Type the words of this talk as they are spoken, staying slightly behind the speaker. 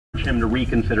urge him to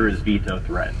reconsider his veto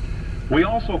threat. We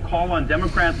also call on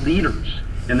Democrat leaders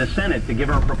in the Senate to give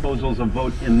our proposals a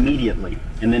vote immediately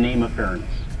in the name of fairness.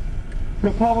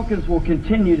 Republicans will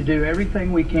continue to do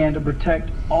everything we can to protect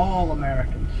all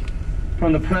Americans,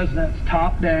 from the president's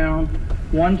top-down,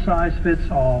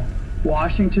 one-size-fits-all,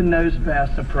 Washington knows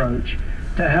best approach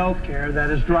to health care that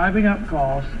is driving up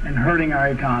costs and hurting our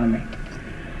economy.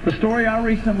 The story I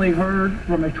recently heard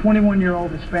from a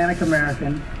 21-year-old Hispanic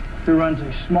American who runs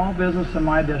a small business in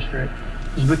my district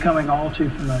is becoming all too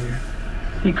familiar.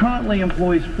 He currently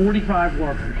employs 45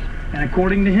 workers, and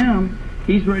according to him,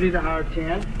 he's ready to hire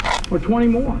 10 or 20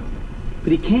 more.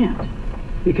 But he can't,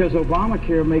 because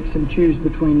Obamacare makes him choose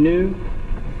between new,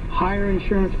 higher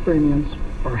insurance premiums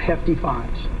or hefty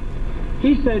fines.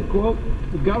 He said, quote,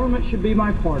 "The government should be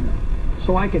my partner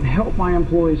so I can help my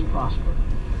employees prosper.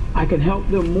 I can help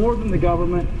them more than the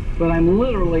government, but I'm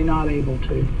literally not able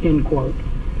to," end quote.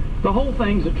 The whole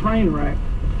thing's a train wreck,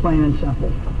 plain and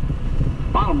simple.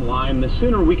 Bottom line, the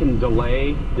sooner we can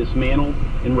delay, dismantle,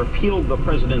 and repeal the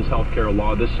president's health care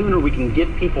law, the sooner we can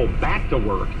get people back to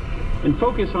work and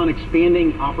focus on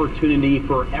expanding opportunity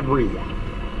for everyone.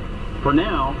 For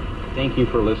now, thank you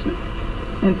for listening.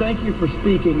 And thank you for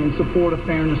speaking in support of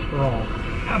fairness for all.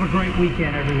 Have a great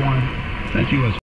weekend, everyone. Thank you.